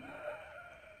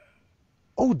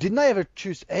 Oh, didn't I ever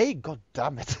choose A? God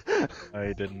damn it.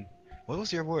 I didn't. What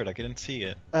was your word? I couldn't see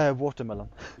it. Watermelon.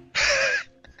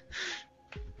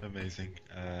 Amazing.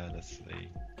 Let's see.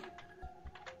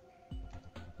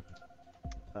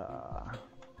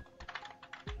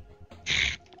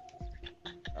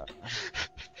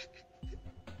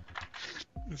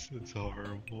 This is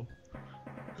horrible.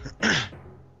 I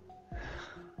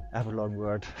have a long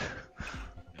word.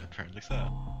 Apparently so.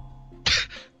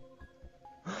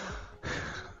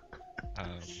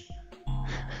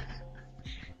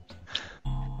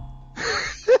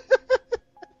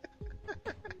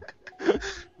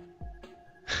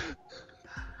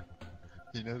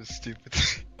 You know the stupid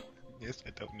thing is I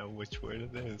don't know which word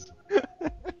it is.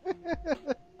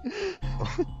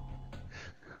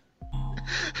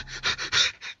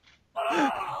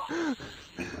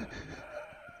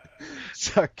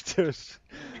 Suctus.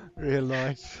 Real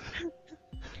nice.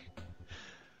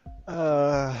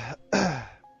 I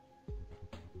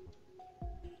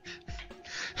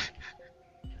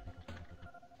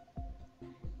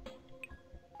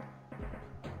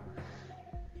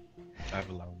have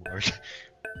a long word.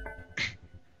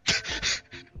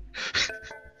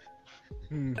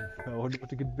 I wonder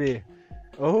what it could be.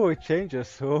 Oh, it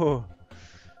changes. Oh.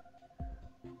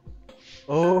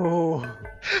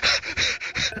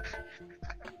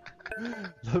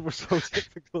 That was so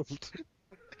difficult.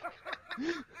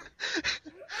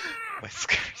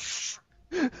 Whiskers.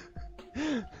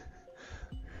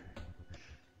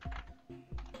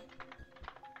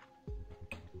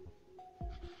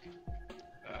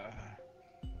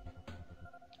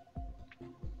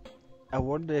 I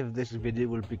wonder if this video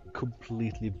will be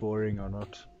completely boring or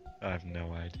not. I have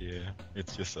no idea.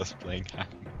 It's just us playing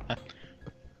Hangman.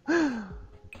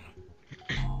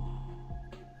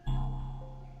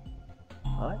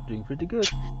 Alright, doing pretty good.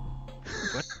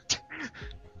 What?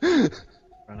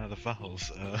 Run out of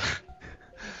vowels.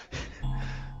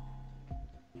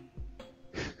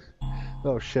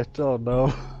 Oh shit, oh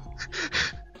no.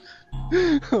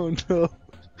 Oh no.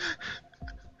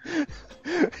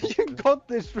 You got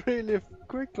this really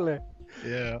quickly.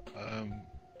 Yeah,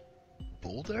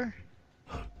 Boulder?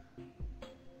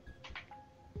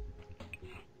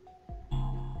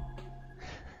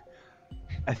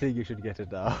 I think you should get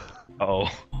it now. Oh.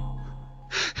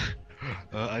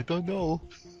 I don't know.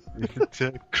 Is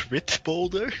it Crit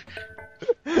Boulder?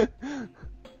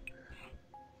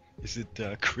 Is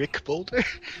it Crick Boulder?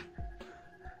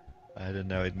 I don't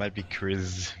know, it might be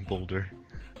Chris Boulder.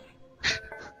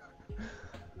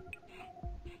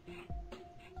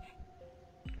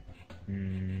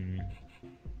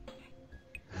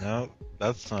 No,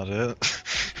 that's not it.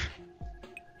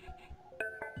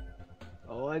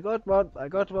 Oh, I got one, I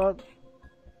got one.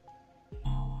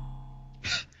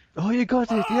 Oh, you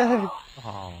got it, yeah!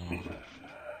 Oh.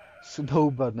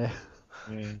 Snow bunny.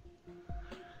 Yeah.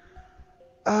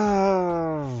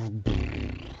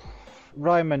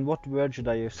 Ryman, what word should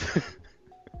I use?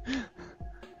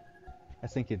 I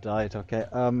think he died, okay.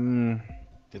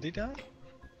 Did he die?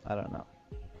 I don't know.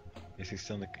 Is he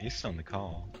still he's still on the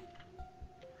call.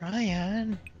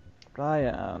 Ryan!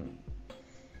 Ryan.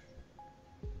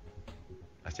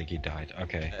 I think he died.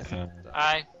 Okay.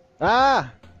 Aye.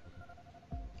 Ah!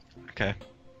 Okay.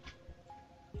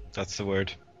 That's the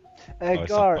word.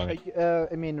 it's not Gar, funny.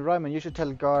 I mean, Ryman, you should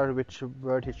tell Gar which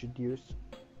word he should use.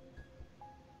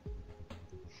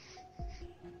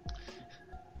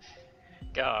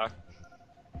 Gar.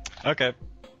 Okay.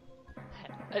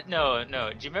 No. Do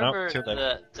you remember too late.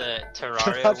 the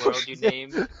Terraria world you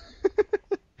named?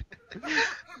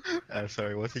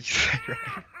 Sorry, what did you say,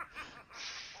 Ryan?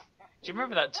 Do you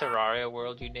remember that Terraria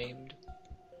world you named?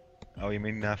 Oh, you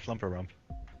mean Flumperump?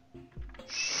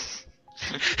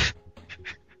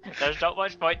 There's not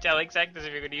much point telling sectors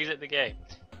if you're going to use it in the game.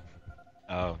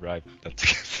 Oh, right.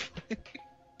 That's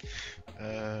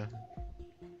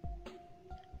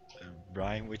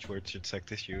Ryan, which word should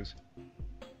Sectus use?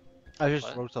 I just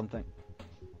What? wrote something.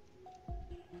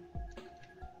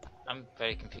 I'm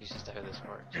very confused as to how this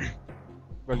works.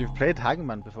 Well, you've played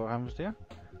Hangman before, haven't you?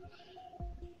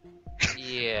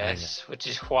 Yes, which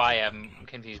is why I'm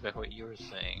confused by what you're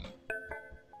saying.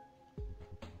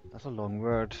 That's a long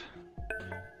word.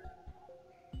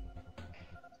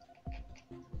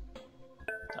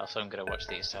 Also, I'm gonna watch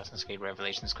the Assassin's Creed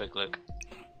Revelations quick look.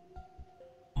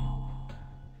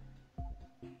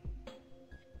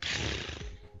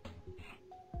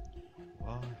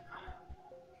 What?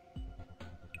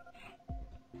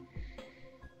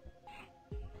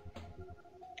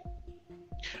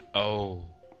 Oh.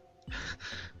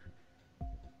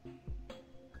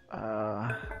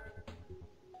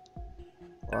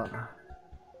 What?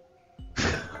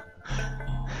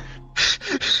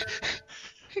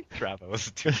 Crap, I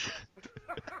wasn't doing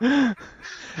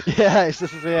Yeah, it's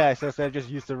just I just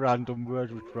used a random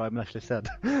word which Ryman actually said.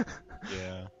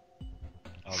 Yeah.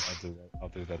 I'll do that. I'll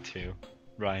do that too.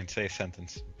 Ryan, say a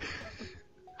sentence.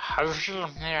 How's your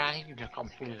arriving to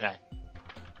computer?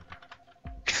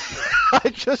 I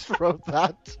just wrote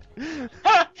that.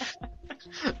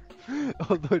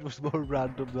 Although it was more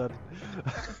random than.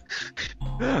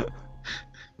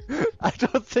 I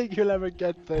don't think you'll ever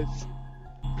get this.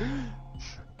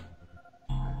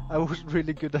 I was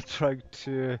really good at trying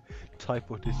to type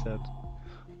what he said.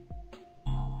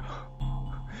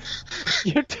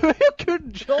 You're doing a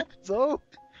good job, though.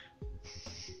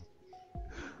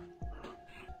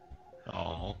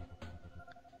 Oh.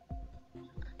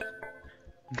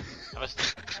 I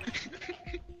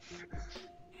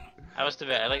must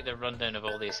admit, I like the rundown of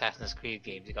all the Assassin's Creed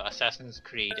games. You got Assassin's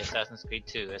Creed, Assassin's Creed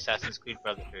 2, Assassin's Creed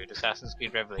Brotherhood, Assassin's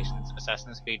Creed Revelations,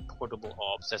 Assassin's Creed Portable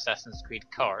Ops, Assassin's Creed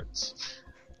Cards.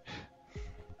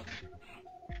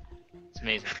 It's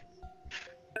amazing.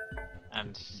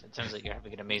 And it sounds like you're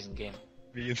having an amazing game.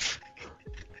 I'm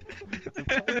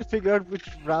trying to figure out which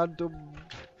random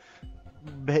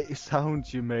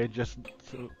sounds you made just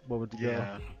a moment ago.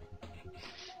 Yeah.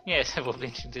 Yes, it will be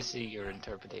interesting to see your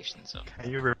interpretations of.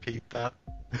 Can you repeat that?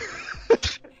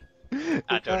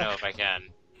 I don't know if I can.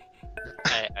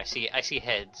 I see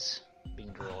heads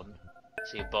being drawn. I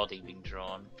see a body being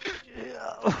drawn.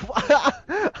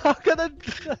 How can I?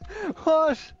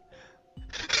 What?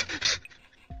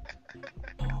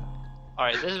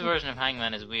 Alright, this version of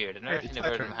Hangman is weird. I've never Hey, seen a it's my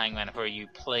version of turn. Hangman where you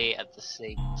play at the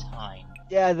same time.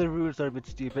 Yeah, the rules are a bit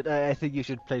stupid. I think you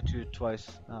should play twice.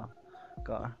 Oh,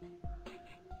 God.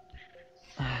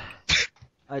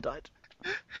 I died.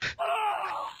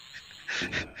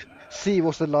 C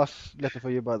was the last letter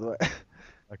for you, by the way.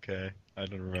 Okay, I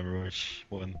don't remember which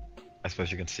one. I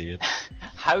suppose you can see it.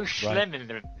 How schlimm in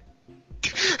the...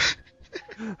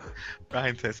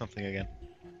 Ryan, say something again.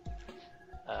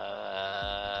 Uh...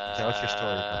 What's your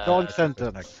story? Long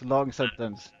sentence. Long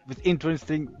sentence with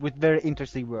very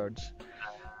interesting words.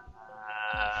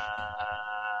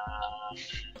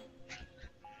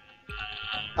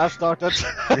 I've started.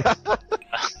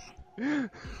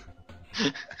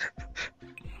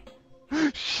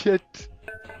 Shit.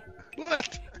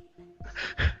 What?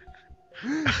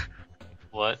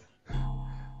 What?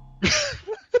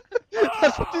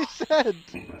 That's what he said.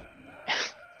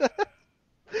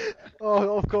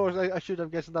 Oh, of course, I should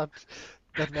have guessed that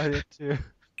variant too.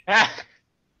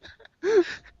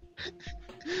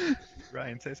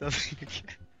 Ryan, say something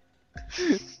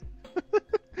again.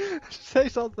 Say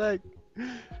something.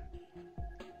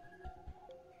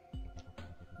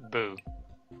 Boo.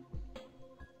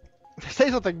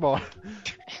 Say something more.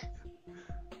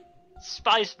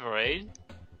 Spice Parade?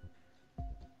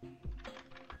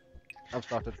 I've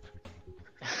started.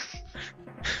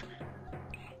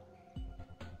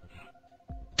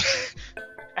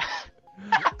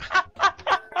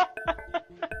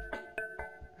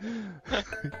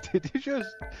 Did you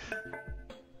just...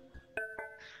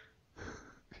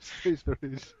 Space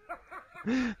Marines.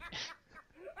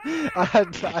 I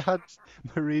had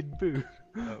Marine Boo.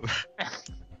 Oh.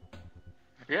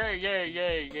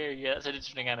 Yeah, that's an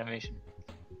interesting animation.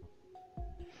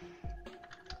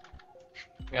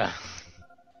 Yeah.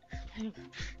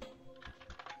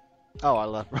 Oh, I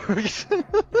love Marines.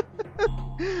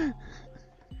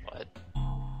 What?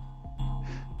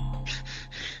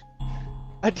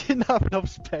 I didn't have enough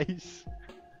space.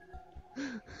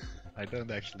 I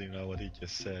don't actually know what he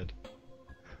just said.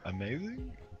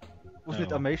 Amazing? Wasn't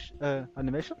it No.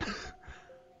 animation?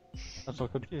 I'm so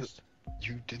confused.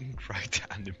 You didn't write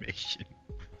animation.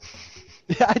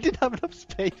 Yeah, I didn't have enough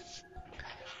space.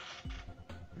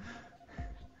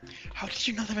 How did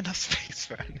you not have enough space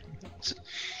for animation?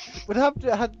 What happened?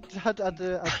 I had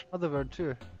other word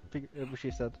too, which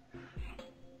she said.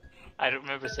 I don't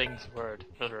remember saying this word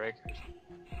for the record.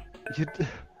 You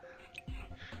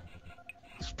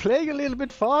It's playing a little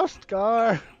bit fast,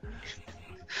 Gar.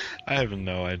 I have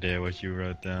no idea what you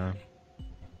wrote down.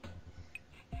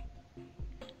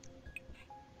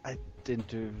 I didn't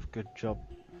do a good job.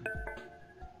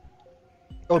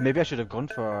 Oh, maybe I should have gone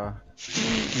for.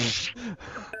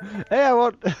 Hey, I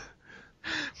want.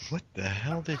 What the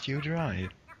hell did you write?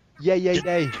 Yay! You're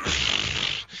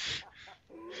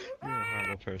a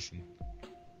horrible person.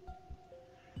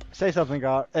 Say something,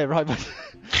 Gar. Hey, Ryman.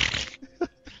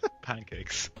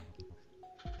 Pancakes.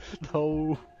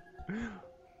 No.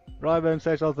 Ryman,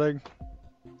 say something.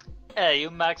 Hey, you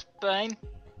Max Payne?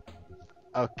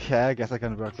 Okay, I guess I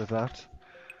can work with that.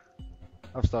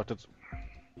 I've started.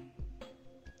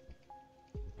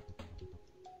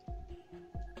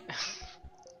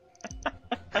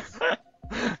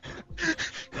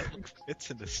 It's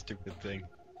in this stupid thing.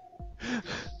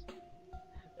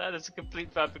 That is a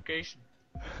complete fabrication.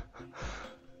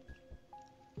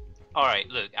 Alright,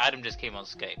 look, Adam just came on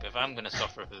Skype. If I'm gonna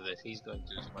suffer for this, he's going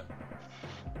to as well.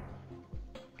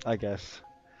 I guess.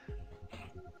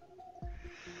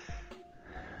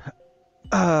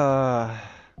 I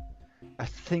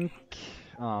think.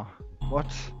 Oh,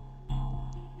 what?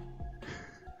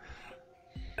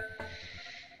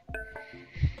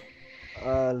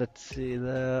 Let's see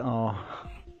there. Oh,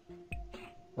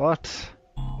 what?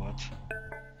 What?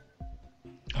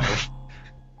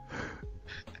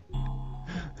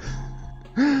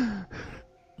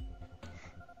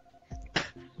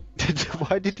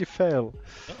 Why did you fail?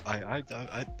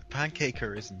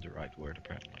 Pancaker isn't the right word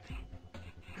apparently.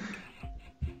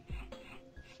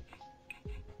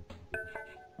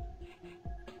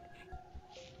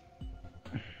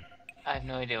 I have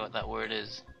no idea what that word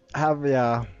is.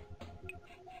 Yeah.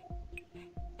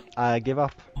 I give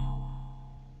up.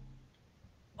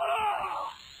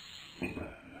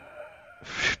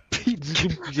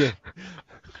 Pizza.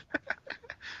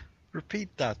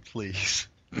 Repeat that, please.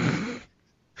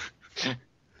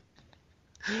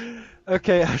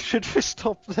 Okay, should we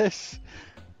stop this?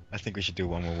 I think we should do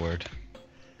one more word.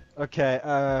 Okay,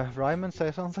 Ryman,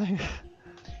 say something.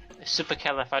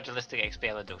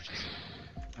 Supercalifragilisticexpialidocious.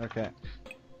 Okay.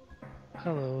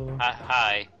 Hello.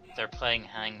 Hi, they're playing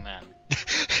Hangman.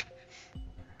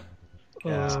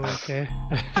 Yeah. Oh, okay.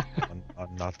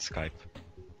 on not Skype.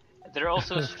 They're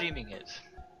also streaming it.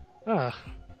 Ah, So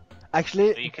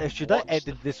Actually, you can should I watch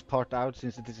edit this part out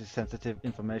since it is sensitive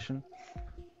information?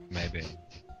 Maybe.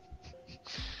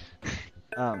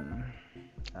 So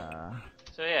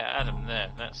yeah, Adam,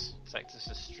 that's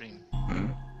Sectus' stream.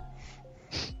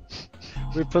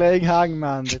 We're playing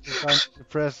Hangman. This is kind of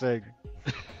depressing.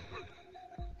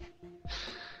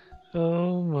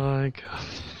 oh my god.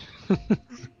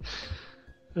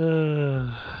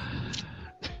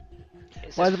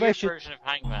 It's By a the way, weird should- version of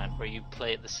Hangman where you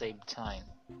play at the same time.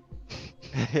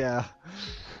 Yeah.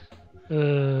 What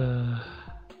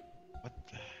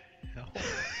the hell?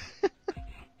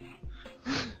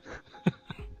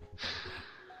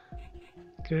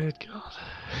 Good god.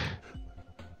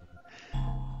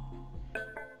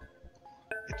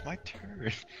 It's my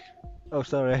turn. Oh,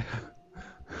 sorry.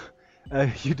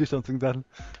 You do something then.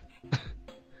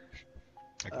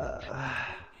 Okay.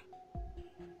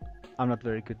 I'm not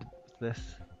very good at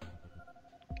this.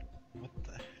 What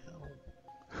the hell?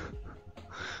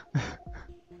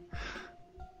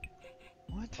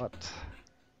 What? What?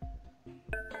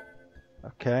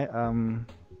 Okay,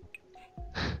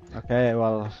 okay,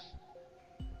 well...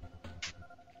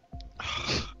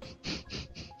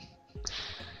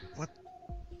 What?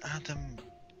 Adam.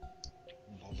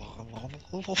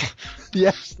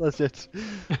 Yes, that's it.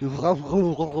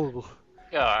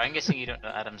 Yeah, I'm guessing you don't know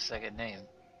Adam's second name.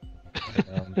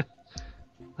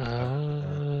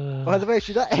 By the way,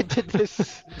 should I edit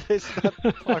this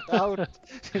part out?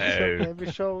 Since No. your name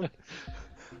is shown?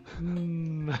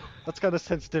 That's kind of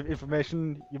sensitive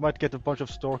information. You might get a bunch of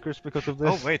stalkers because of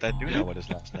this. Oh wait, I do know what his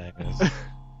last name is.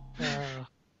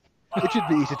 It should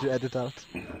be easy to edit out.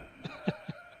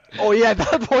 Oh yeah,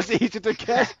 that was easy to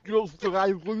guess.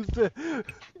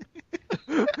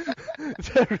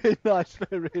 Very nice,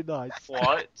 very nice.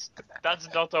 What? That's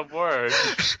not a word.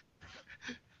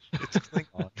 It's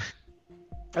Klingon.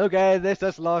 Okay, this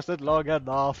has lasted long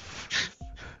enough.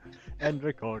 End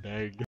recording.